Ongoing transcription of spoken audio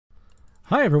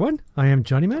Hi everyone, I am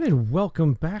Johnnyman and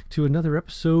welcome back to another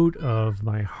episode of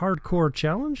my hardcore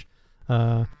challenge.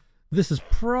 This is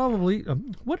probably...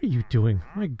 what are you doing?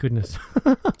 My goodness.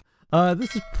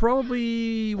 This is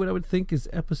probably what I would think is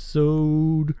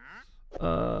episode...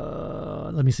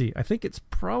 let me see. I think it's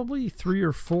probably 3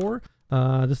 or 4.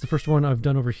 This is the first one I've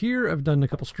done over here. I've done a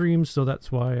couple streams, so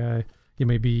that's why you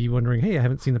may be wondering, hey, I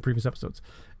haven't seen the previous episodes.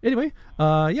 Anyway,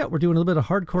 yeah, we're doing a little bit of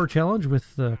hardcore challenge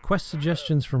with quest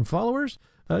suggestions from followers.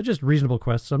 Just reasonable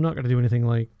quests. So I'm not going to do anything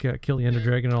like kill the Ender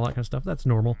Dragon and all that kind of stuff. That's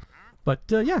normal. But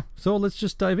yeah, so let's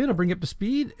just dive in. I'll bring you up to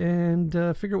speed and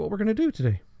figure out what we're going to do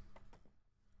today.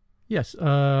 Yes,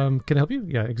 can I help you?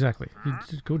 Yeah, exactly. You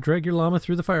just go drag your llama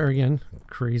through the fire again.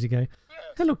 Crazy guy.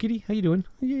 Hello, kitty. How you doing?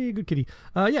 Yay, good kitty.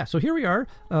 Yeah, so here we are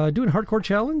doing a hardcore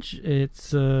challenge. It's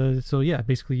so yeah,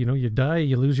 basically, you know, you die,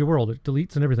 you lose your world. It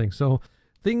deletes and everything. So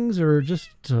things are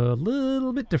just a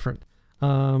little bit different.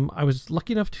 I was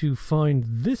lucky enough to find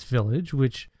this village,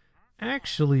 which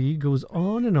actually goes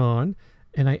on,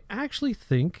 and I actually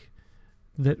think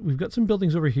that we've got some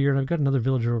buildings over here, and I've got another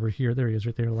villager over here. There he is,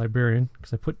 right there, a librarian,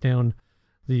 because I put down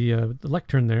the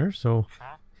lectern there, so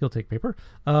he'll take paper.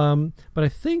 But I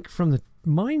think from the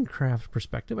Minecraft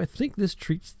perspective, I think this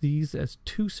treats these as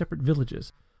 2 separate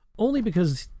villages, only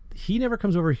because he never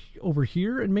comes over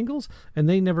here and mingles, and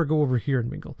they never go over here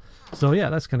and mingle. So yeah,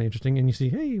 that's kind of interesting. And you see,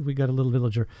 hey, we got a little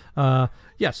villager.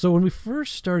 Yeah, so when we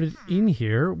first started in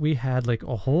here, we had like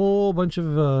a whole bunch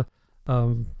of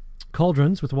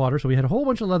cauldrons with water, so we had a whole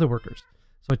bunch of leather workers.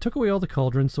 So I took away all the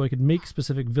cauldrons so I could make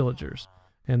specific villagers.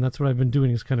 And that's what I've been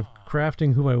doing, is kind of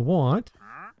crafting who I want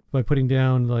by putting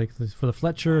down like for the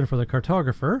Fletcher and for the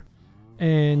cartographer.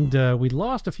 And we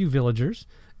lost a few villagers,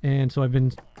 and so I've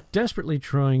been desperately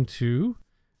trying to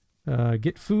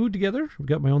get food together. We've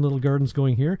got my own little gardens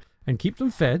going here, and keep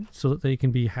them fed so that they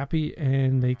can be happy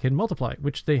and they can multiply,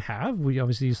 which they have. We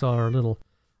obviously saw our little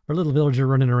villager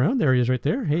running around. There he is right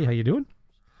there. Hey, how you doing?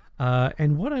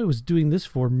 And what I was doing this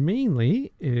for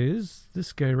mainly is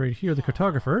this guy right here, the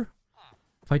cartographer.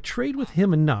 If I trade with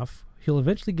him enough, he'll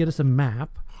eventually get us a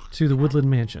map to the Woodland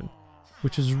Mansion,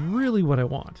 which is really what I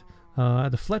want.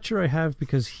 The Fletcher I have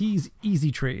because he's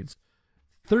easy trades.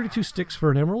 32 sticks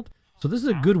for an emerald. So this is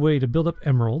a good way to build up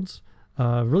emeralds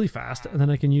really fast, and then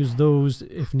I can use those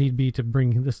if need be to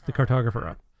bring the cartographer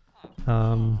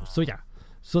up. So yeah,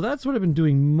 so that's what I've been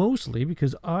doing mostly,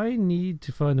 because I need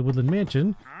to find the Woodland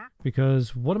Mansion,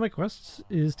 because one of my quests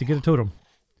is to get a totem.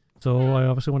 So I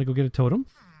obviously want to go get a totem,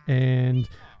 and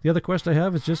the other quest I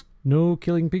have is just no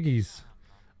killing piggies.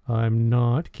 I'm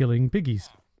not killing piggies.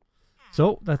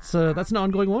 So that's an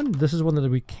ongoing one. This is one that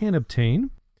we can obtain.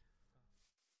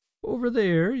 Over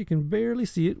there, you can barely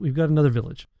see it, we've got another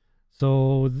village.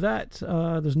 So that,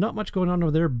 there's not much going on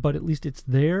over there, but at least it's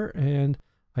there, and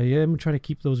I am trying to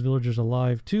keep those villagers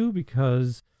alive too,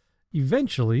 because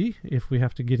eventually, if we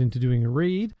have to get into doing a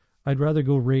raid, I'd rather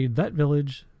go raid that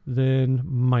village than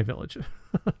my village,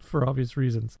 for obvious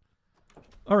reasons.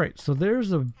 Alright, so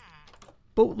there's a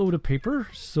boatload of paper,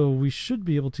 so we should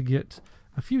be able to get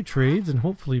a few trades and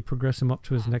hopefully progress him up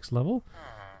to his next level.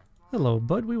 Hello,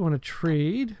 bud, we want to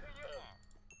trade.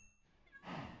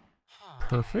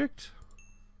 Perfect.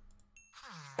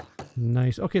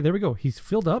 Nice. Okay, there we go. He's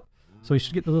filled up, so he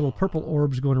should get the little purple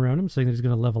orbs going around him, saying that he's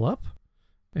going to level up.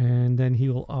 And then he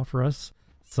will offer us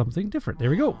something different. There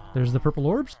we go. There's the purple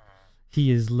orbs. He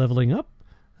is leveling up.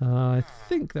 I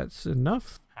think that's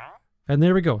enough. And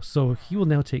there we go. So he will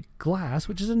now take glass,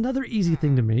 which is another easy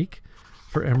thing to make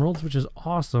for emeralds, which is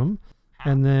awesome.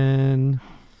 And then,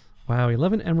 wow,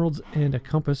 11 emeralds and a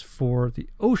compass for the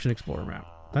Ocean Explorer map.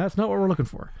 That's not what we're looking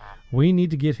for. We need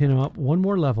to get him up one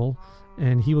more level,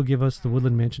 and he will give us the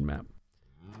Woodland Mansion map.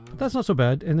 But that's not so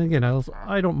bad. And again,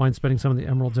 I don't mind spending some of the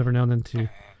emeralds every now and then to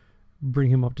bring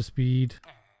him up to speed.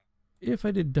 If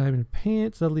I did diamond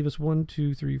pants, that'll leave us 1,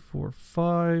 2, 3, 4,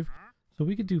 5. So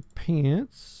we could do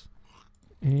pants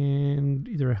and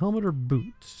either a helmet or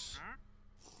boots.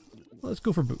 Let's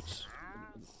go for boots.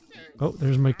 Oh,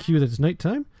 there's my cue that it's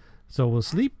nighttime. So we'll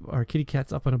sleep. Our kitty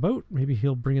cat's up and about. Maybe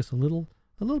he'll bring us a little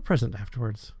present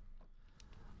afterwards.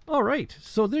 Alright,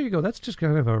 so there you go. That's just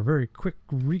kind of a very quick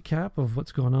recap of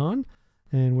what's going on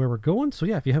and where we're going. So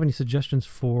yeah, if you have any suggestions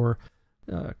for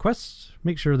quests,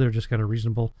 make sure they're just kind of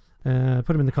reasonable. Put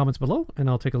them in the comments below and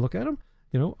I'll take a look at them.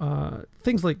 You know,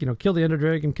 things like, you know, kill the Ender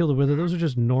Dragon, kill the Wither, those are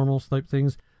just normal type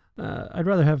things. I'd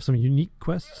rather have some unique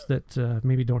quests that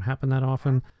maybe don't happen that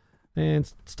often.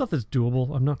 And stuff that's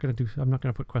doable. I'm not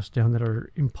gonna put quests down that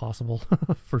are impossible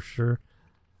for sure.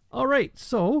 Alright,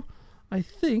 so I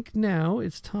think now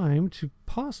it's time to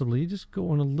possibly just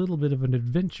go on a little bit of an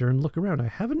adventure and look around. I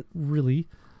haven't really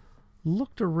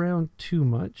looked around too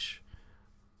much.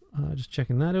 Just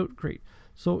checking that out. Great.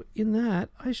 So in that,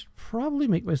 I should probably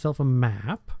make myself a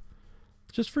map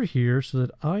just for here so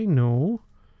that I know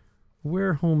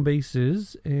where home base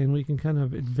is and we can kind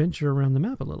of adventure around the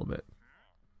map a little bit.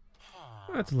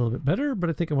 That's a little bit better, but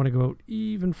I think I want to go out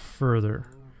even further.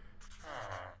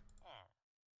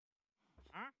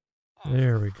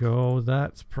 There we go.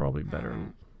 That's probably better.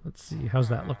 Let's see. How's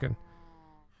that looking?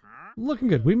 Looking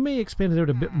good. We may expand it out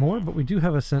a bit more, but we do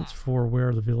have a sense for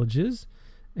where the village is.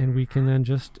 And we can then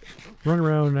just run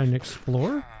around and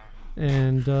explore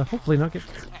and hopefully not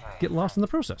get lost in the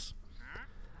process.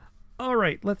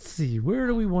 Alright, let's see. Where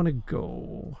do we want to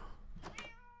go?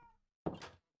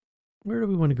 Where do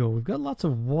we want to go? We've got lots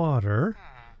of water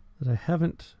that I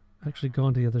haven't actually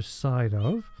gone to the other side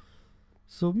of.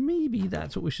 So maybe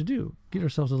that's what we should do. Get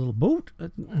ourselves a little boat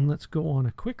and let's go on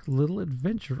a quick little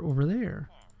adventure over there.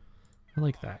 I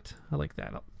like that. I like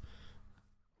that.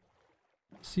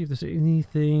 See if there's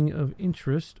anything of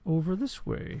interest over this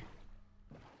way.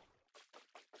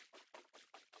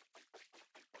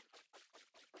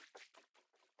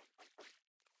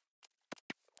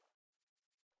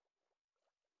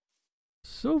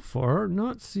 So far,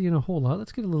 not seeing a whole lot.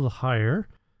 Let's get a little higher.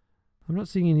 I'm not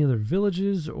seeing any other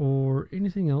villages or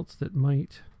anything else that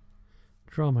might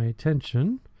draw my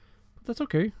attention. But that's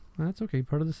okay. That's okay.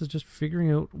 Part of this is just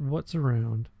figuring out what's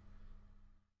around.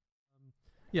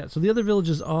 Yeah, so the other village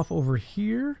is off over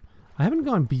here. I haven't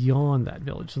gone beyond that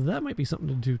village, so that might be something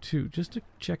to do too, just to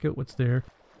check out what's there.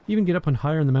 Even get up on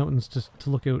higher in the mountains just to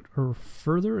look out or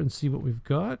further and see what we've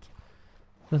got.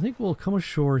 I think we'll come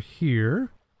ashore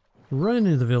here, run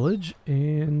into the village,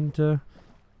 and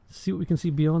see what we can see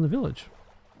beyond the village.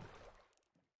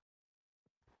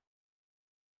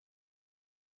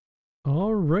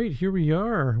 Alright, here we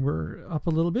are. We're up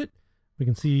a little bit.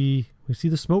 We see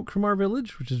the smoke from our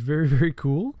village, which is very, very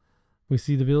cool. We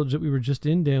see the village that we were just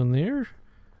in down there.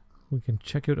 We can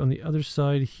check out on the other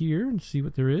side here and see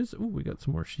what there is. Oh, we got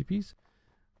some more sheepies.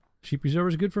 Sheepies are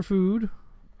always good for food.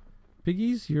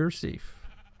 Piggies, you're safe.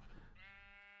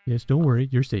 Yes, don't worry,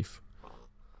 you're safe.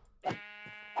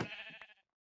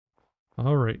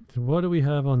 Alright, what do we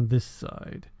have on this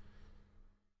side?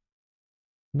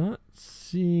 Not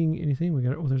seeing anything. We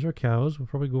got, oh, there's our cows. We'll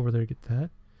probably go over there and get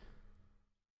that.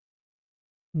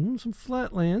 Some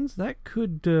flatlands. That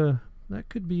could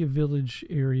be a village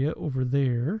area over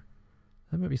there.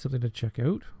 That might be something to check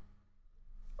out.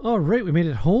 Alright, we made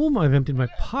it home. I've emptied my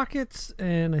pockets,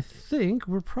 and I think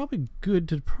we're probably good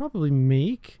to probably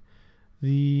make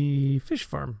the fish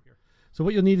farm. So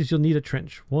what you'll need is you'll need a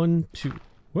trench. 1, 2.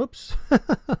 Whoops.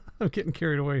 I'm getting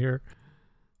carried away here.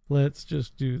 Let's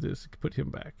just do this. Put him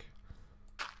back.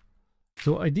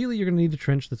 So ideally you're going to need a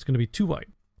trench that's going to be 2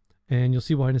 wide. And you'll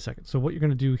see why in a second. So what you're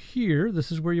going to do here,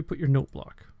 this is where you put your note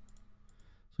block.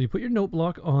 So you put your note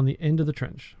block on the end of the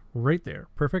trench. Right there.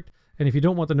 Perfect. And if you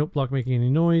don't want the note block making any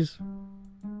noise,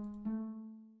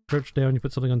 crouch down, you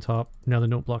put something on top. Now the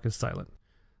note block is silent.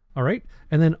 Alright.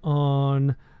 And then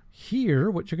on here,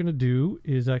 what you're going to do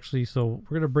is actually, so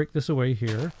we're going to break this away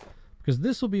here, because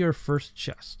this will be our first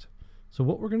chest. So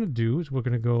what we're going to do is we're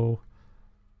going to go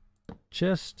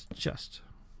chest, chest.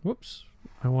 Whoops.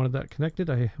 I wanted that connected.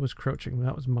 I was crouching.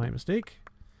 That was my mistake.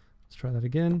 Let's try that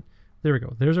again. There we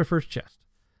go. There's our first chest.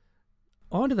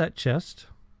 Onto that chest,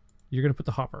 you're going to put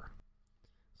the hopper.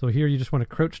 So here you just want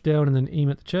to crouch down and then aim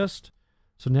at the chest.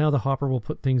 So now the hopper will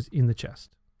put things in the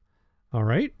chest. All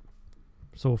right.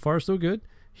 So far, so good.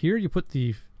 Here you put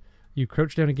you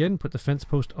crouch down again, put the fence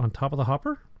post on top of the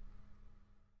hopper.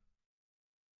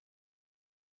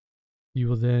 You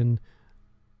will then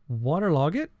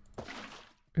waterlog it,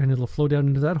 and it'll flow down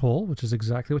into that hole, which is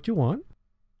exactly what you want.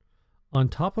 On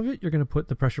top of it, you're going to put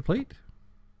the pressure plate.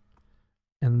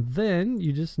 And then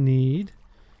you just need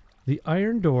the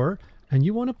iron door, and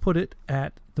you want to put it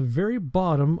at the very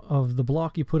bottom of the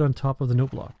block you put on top of the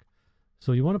note block.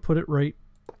 So you want to put it right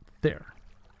there.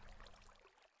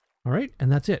 All right,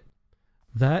 and that's it.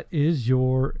 That is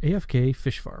your AFK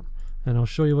fish farm, and I'll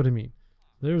show you what I mean.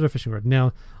 There's our fishing rod.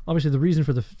 Now, obviously, the reason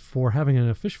for having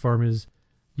a fish farm is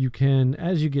you can,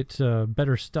 as you get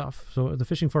better stuff, so the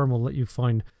fishing farm will let you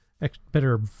find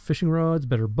better fishing rods,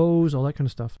 better bows, all that kind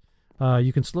of stuff.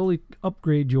 You can slowly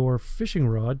upgrade your fishing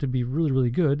rod to be really, really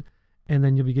good, and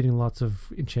then you'll be getting lots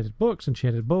of enchanted books,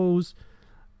 enchanted bows,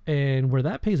 and where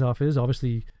that pays off is,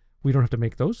 obviously, we don't have to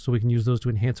make those, so we can use those to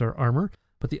enhance our armor.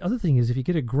 But the other thing is, if you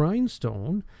get a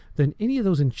grindstone, then any of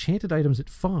those enchanted items it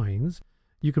finds,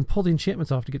 you can pull the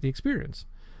enchantments off to get the experience.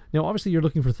 Now, obviously, you're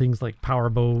looking for things like power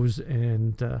bows,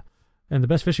 and the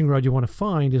best fishing rod you want to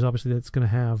find is obviously that's going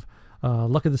to have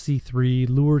Luck of the Sea 3,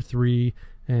 Lure 3,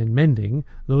 and mending.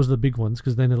 Those are the big ones,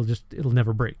 because then it'll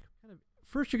never break.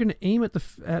 First, you're going to aim at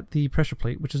the pressure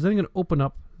plate, which is then going to open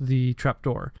up the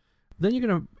trapdoor. Then you're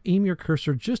going to aim your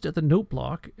cursor just at the note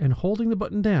block, and holding the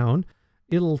button down,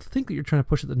 it'll think that you're trying to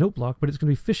push at the note block, but it's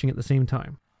going to be fishing at the same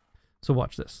time. So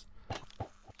watch this.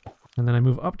 And then I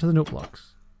move up to the note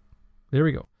blocks. There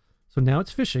we go. So now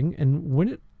it's fishing, and when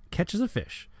it catches a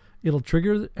fish, it'll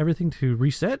trigger everything to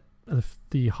reset.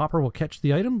 The hopper will catch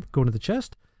the item, go into the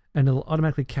chest, and it'll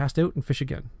automatically cast out and fish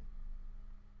again.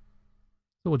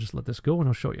 So we'll just let this go and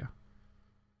I'll show you.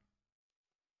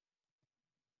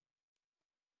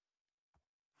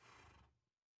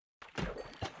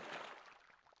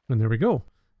 And there we go.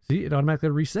 See, it automatically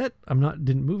reset.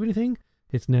 Didn't move anything.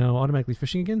 It's now automatically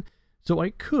fishing again. So I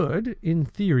could, in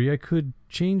theory, I could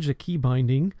change the key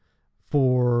binding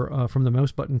from the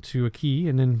mouse button to a key,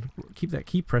 and then keep that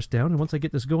key pressed down. And once I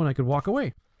get this going, I could walk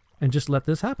away and just let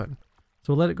this happen.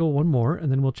 So we'll let it go one more,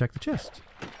 and then we'll check the chest.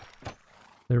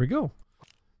 There we go.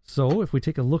 So if we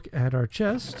take a look at our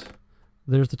chest,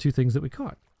 there's the two things that we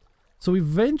caught. So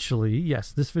eventually,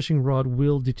 yes, this fishing rod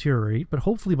will deteriorate, but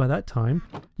hopefully by that time,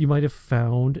 you might have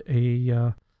found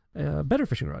a better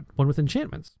fishing rod, one with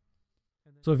enchantments.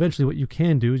 So eventually what you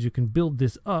can do is you can build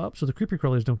this up so the creepy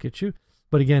crawlies don't get you.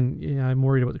 But again, yeah, I'm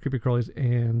worried about the creepy crawlies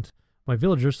and my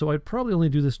villagers, so I'd probably only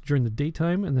do this during the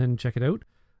daytime and then check it out.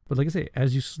 But like I say,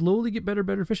 as you slowly get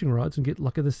better fishing rods and get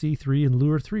Luck of the Sea 3 and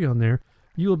Lure 3 on there,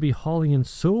 you will be hauling in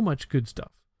so much good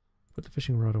stuff. Put the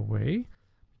fishing rod away,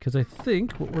 because I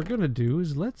think what we're going to do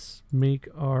is let's make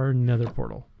our nether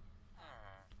portal.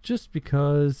 Just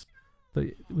because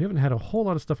we haven't had a whole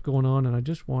lot of stuff going on, and I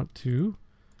just want to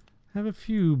have a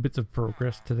few bits of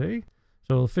progress today.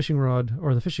 So the fishing rod,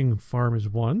 or the fishing farm, is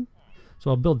one.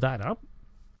 So I'll build that up.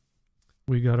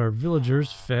 We got our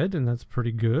villagers fed, and that's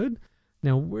pretty good.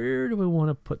 Now, where do I want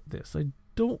to put this? I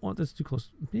don't want this too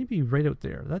close. Maybe right out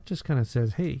there. That just kind of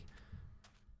says, hey,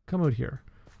 come out here.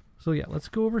 So yeah, let's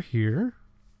go over here.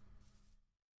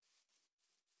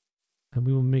 And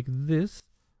we will make this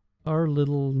our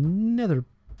little nether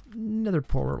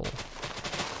portal.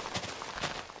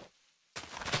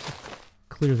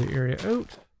 Clear the area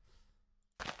out.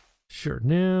 Sure,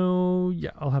 now, yeah,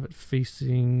 I'll have it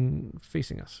facing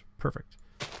us. Perfect.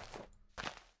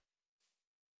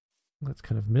 That's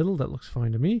kind of middle. That looks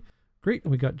fine to me. Great,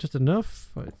 and we got just enough,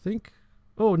 I think.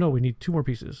 Oh, no, we need 2 more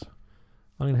pieces.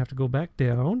 I'm going to have to go back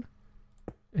down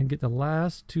and get the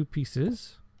last 2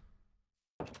 pieces.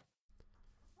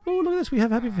 Oh, look at this. We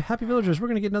have happy villagers. We're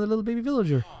going to get another little baby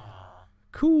villager.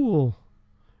 Cool.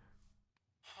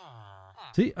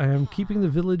 See, I am keeping the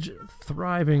village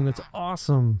thriving. That's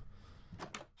awesome.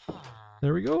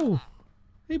 There we go.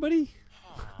 Hey, buddy.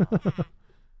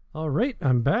 Alright,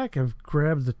 I'm back. I've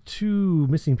grabbed the 2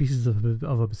 missing pieces of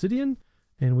obsidian,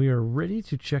 and we are ready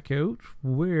to check out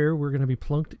where we're going to be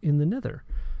plunked in the nether.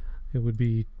 It would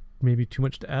be maybe too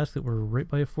much to ask that we're right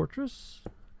by a fortress.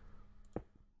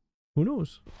 Who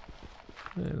knows?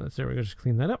 And there we go, just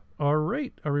clean that up.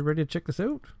 Alright, are we ready to check this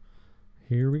out?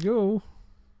 Here we go.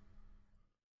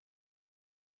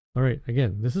 Alright,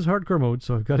 again, this is hardcore mode,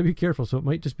 so I've got to be careful, so it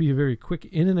might just be a very quick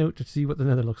in and out to see what the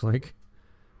nether looks like.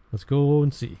 Let's go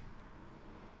and see.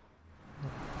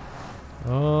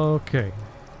 Okay,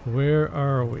 where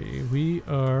are we? We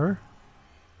are...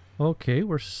 Okay,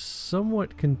 we're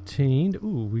somewhat contained.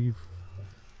 Ooh, we've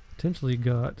potentially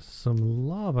got some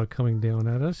lava coming down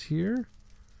at us here.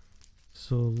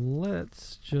 So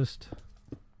let's just...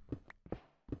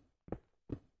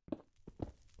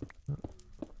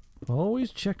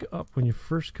 Always check up when you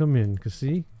first come in, because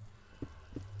see?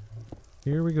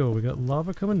 Here we go. We got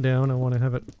lava coming down. I want to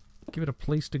have it, give it a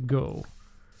place to go.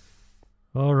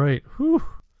 All right. Whew.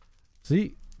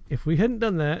 See, if we hadn't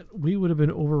done that, we would have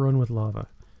been overrun with lava.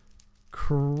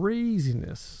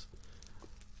 Craziness.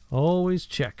 Always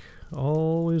check.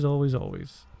 Always, always,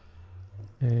 always.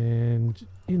 And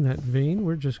in that vein,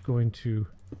 we're just going to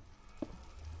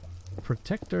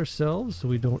protect ourselves so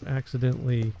we don't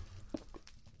accidentally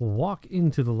walk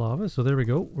into the lava. So there we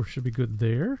go. We should be good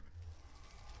there.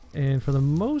 And for the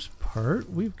most part,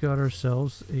 we've got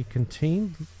ourselves a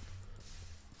contained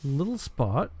little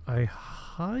spot. I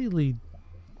highly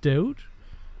doubt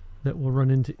that we'll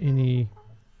run into any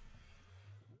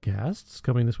ghasts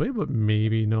coming this way, but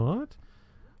maybe not.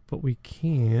 But we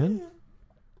can...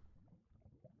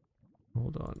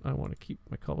 Hold on, I want to keep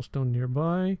my cobblestone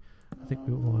nearby. I think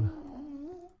we want to...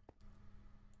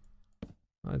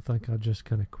 I think I'll just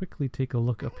kind of quickly take a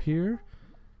look up here.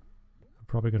 I'm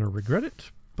probably going to regret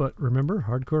it. But remember,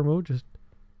 hardcore mode, just...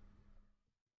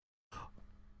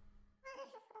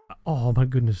 Oh my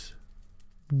goodness.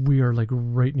 We are like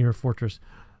right near a fortress.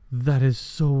 That is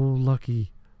so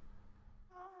lucky.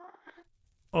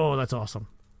 Oh, that's awesome.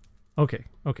 Okay,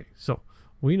 okay, so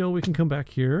we know we can come back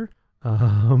here.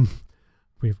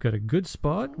 We've got a good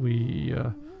spot. We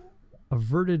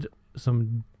averted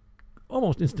some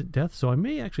almost instant death, so I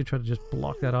may actually try to just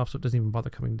block that off so it doesn't even bother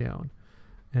coming down.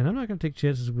 And I'm not going to take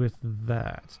chances with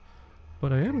that.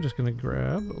 But I am just going to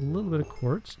grab a little bit of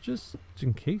quartz just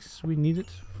in case we need it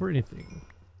for anything.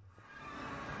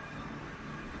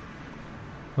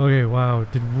 Okay, wow.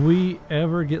 Did we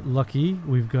ever get lucky?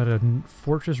 We've got a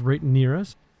fortress right near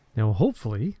us. Now,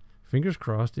 hopefully, fingers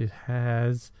crossed, it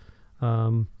has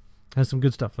some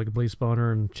good stuff like a blaze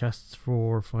spawner and chests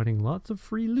for finding lots of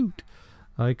free loot.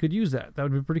 I could use that. That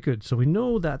would be pretty good. So we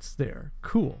know that's there.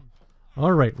 Cool.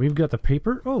 All right, we've got the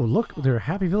paper. Oh, look, there are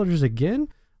happy villagers again.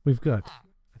 We've got,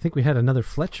 I think we had another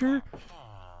Fletcher.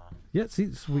 Yeah,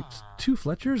 see, sweet, 2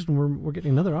 Fletchers, and we're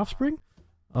getting another offspring.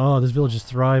 Oh, this village is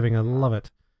thriving. I love it.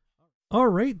 All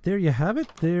right, there you have it.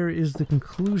 There is the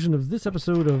conclusion of this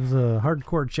episode of the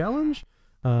Hardcore Challenge.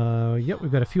 Yeah,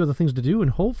 we've got a few other things to do,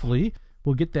 and hopefully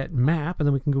we'll get that map, and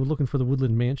then we can go looking for the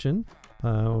Woodland Mansion.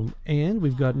 And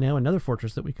we've got now another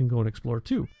fortress that we can go and explore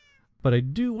too. But I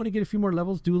do want to get a few more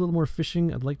levels, do a little more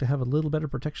fishing. I'd like to have a little better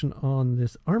protection on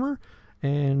this armor.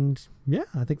 And yeah,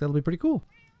 I think that'll be pretty cool.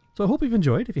 So I hope you've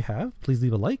enjoyed. If you have, please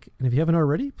leave a like. And if you haven't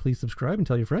already, please subscribe and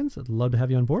tell your friends. I'd love to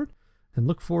have you on board. And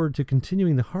look forward to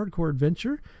continuing the hardcore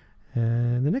adventure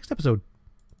in the next episode.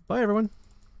 Bye, everyone.